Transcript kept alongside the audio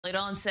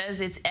Iran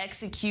says it's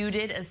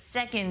executed a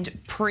second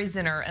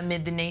prisoner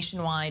amid the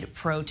nationwide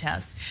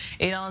protests.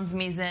 Iran's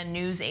Mizan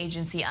news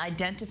agency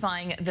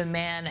identifying the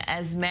man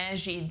as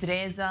Majid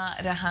Reza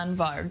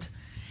Rahanvard.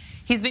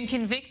 He's been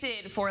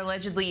convicted for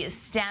allegedly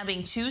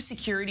stabbing 2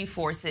 security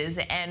forces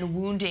and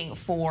wounding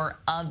 4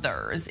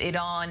 others.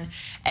 Iran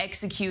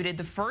executed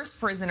the first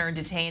prisoner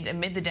detained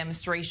amid the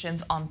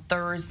demonstrations on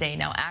Thursday.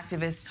 Now,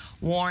 activists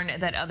warn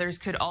that others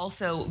could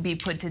also be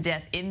put to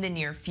death in the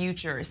near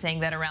future, saying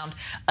that around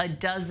a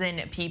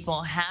dozen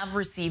people have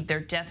received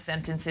their death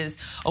sentences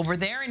over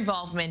their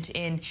involvement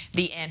in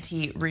the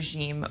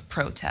anti-regime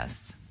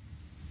protests.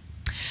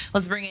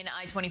 Let's bring in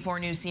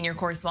I-24 News senior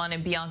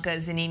correspondent Bianca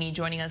Zanini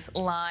joining us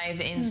live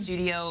in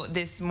studio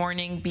this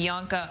morning.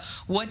 Bianca,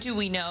 what do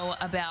we know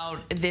about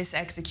this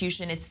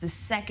execution? It's the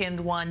second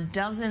one.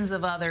 Dozens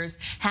of others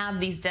have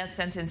these death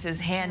sentences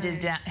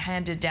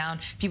handed down.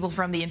 People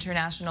from the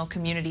international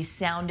community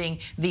sounding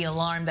the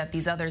alarm that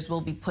these others will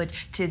be put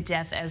to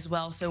death as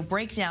well. So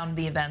break down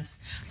the events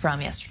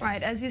from yesterday.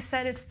 Right. As you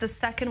said, it's the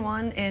second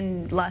one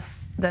in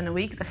less than a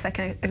week, the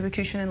second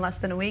execution in less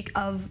than a week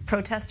of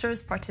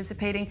protesters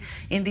participating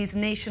in these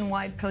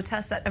nationwide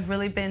protests that have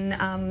really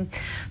been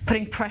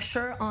putting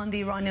pressure on the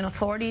Iranian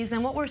authorities.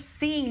 And what we're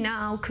seeing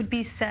now could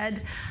be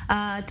said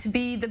to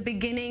be the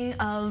beginning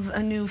of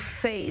a new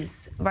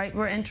phase, right?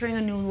 We're entering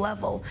a new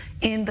level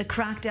in the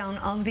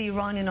crackdown of the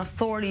Iranian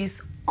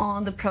authorities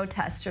on the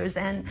protesters.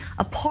 And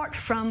apart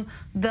from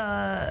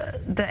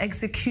the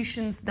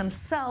executions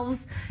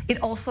themselves,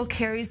 it also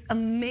carries a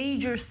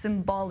major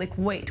symbolic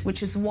weight,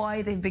 which is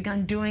why they've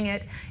begun doing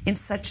it in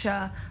such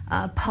a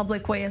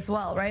public way as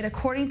well, right?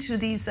 According to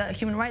these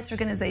human rights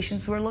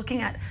organizations, we're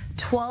looking at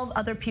 12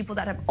 other people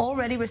that have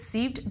already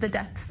received the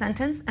death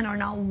sentence and are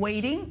now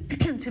waiting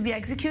to be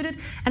executed,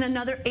 and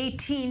another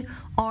 18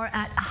 are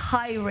at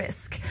high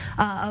risk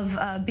of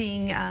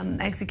being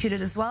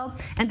executed as well.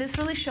 And this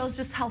really shows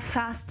just how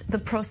fast the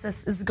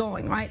process is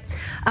going, right?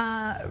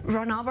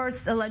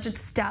 Rahanvard's alleged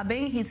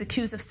stabbing, he's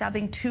accused of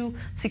stabbing 2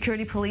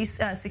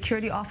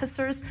 security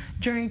officers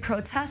during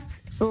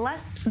protests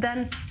less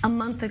than a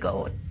month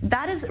ago.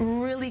 That is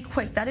really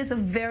quick. That is a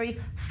very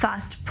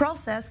fast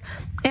process,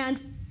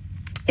 and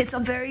it's a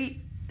very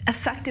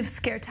effective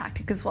scare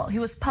tactic as well. He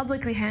was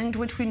publicly hanged,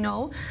 which we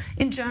know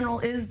in general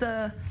is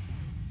the,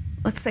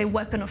 let's say,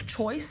 weapon of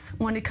choice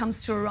when it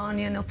comes to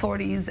Iranian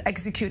authorities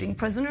executing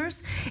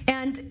prisoners.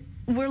 And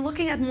we're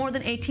looking at more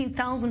than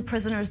 18,000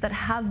 prisoners that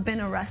have been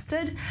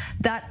arrested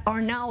that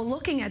are now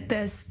looking at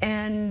this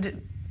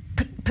and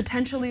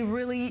potentially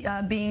really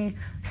being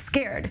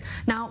scared.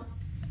 Now,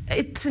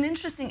 it's an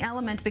interesting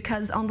element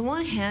because on the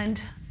one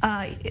hand,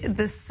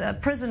 this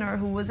prisoner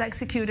who was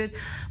executed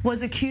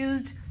was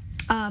accused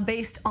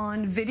based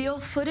on video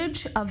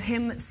footage of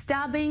him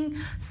stabbing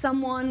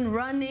someone,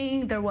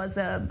 running. There was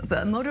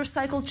a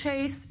motorcycle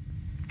chase.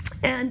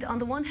 And on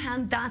the one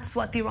hand, that's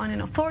what the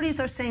Iranian authorities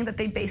are saying that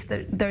they based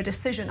their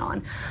decision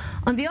on.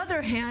 On the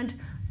other hand,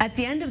 at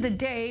the end of the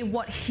day,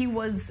 what he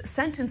was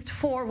sentenced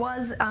for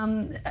was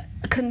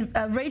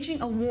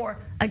raging a war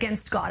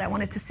against God. I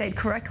wanted to say it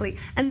correctly,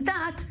 and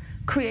that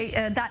carries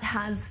a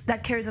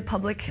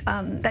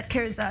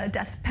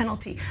death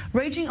penalty,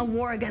 raging a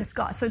war against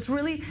God. So it's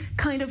really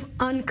kind of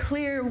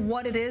unclear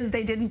what it is.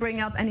 They didn't bring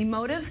up any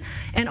motive,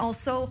 and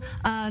also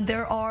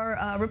there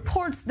are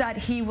reports that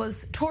he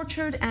was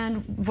tortured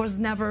and was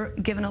never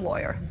given a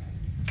lawyer.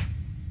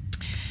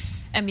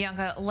 And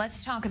Bianca,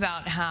 let's talk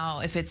about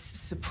how, if it's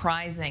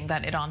surprising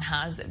that Iran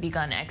has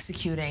begun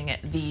executing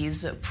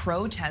these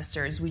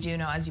protesters. We do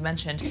know, as you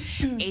mentioned,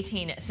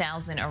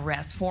 18,000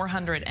 arrests,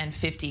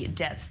 450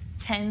 deaths,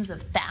 tens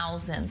of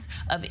thousands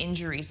of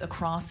injuries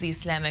across the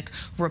Islamic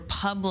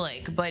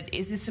Republic. But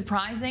is it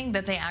surprising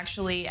that they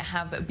actually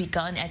have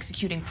begun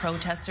executing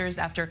protesters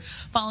after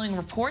following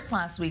reports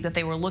last week that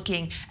they were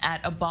looking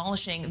at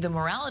abolishing the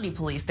morality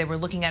police? They were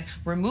looking at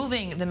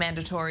removing the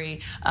mandatory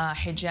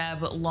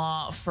hijab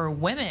law for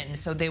women.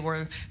 So they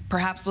were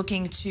perhaps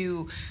looking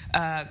to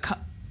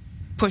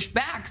push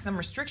back some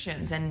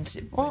restrictions. And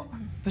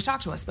talk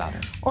to us about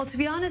it. Well, to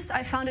be honest,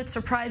 I found it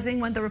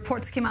surprising when the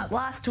reports came out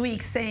last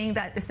week saying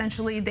that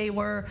essentially they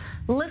were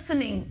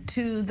listening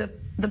to the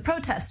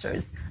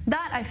protesters.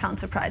 That I found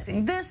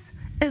surprising. This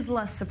is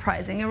less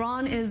surprising.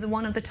 Iran is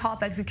one of the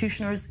top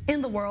executioners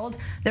in the world.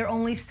 They're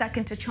only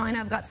second to China.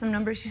 I've got some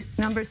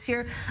numbers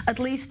here. At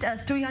least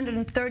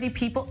 330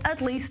 people.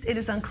 At least. It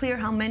is unclear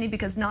how many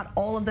because not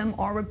all of them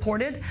are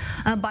reported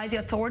by the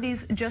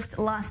authorities just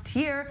last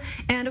year.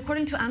 And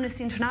according to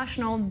Amnesty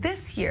International,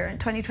 this year, in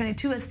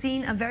 2022, has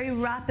seen a very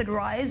rapid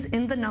rise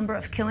in the number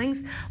of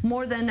killings.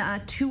 More than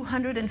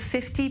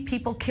 250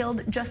 people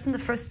killed just in the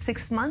first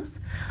 6 months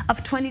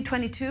of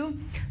 2022.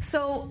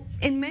 So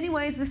in many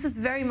ways, this is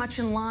very much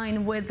in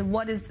line with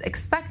what is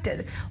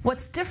expected.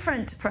 What's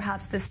different,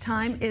 perhaps this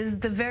time, is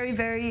the very,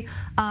 very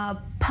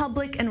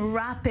public and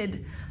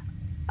rapid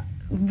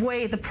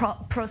way the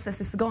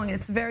process is going.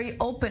 It's very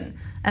open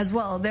as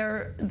well.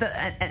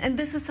 And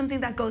this is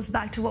something that goes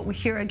back to what we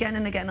hear again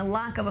and again: a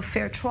lack of a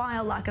fair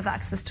trial, lack of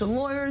access to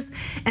lawyers,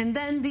 and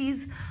then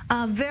these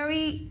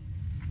very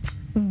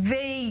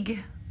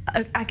vague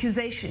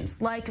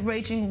accusations like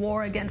waging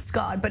war against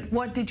God, but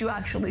what did you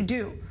actually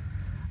do?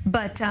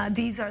 But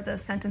these are the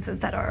sentences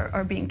that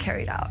are being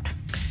carried out.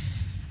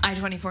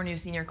 I-24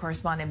 News senior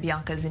correspondent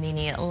Bianca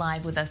Zanini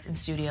live with us in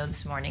studio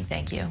this morning.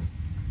 Thank you.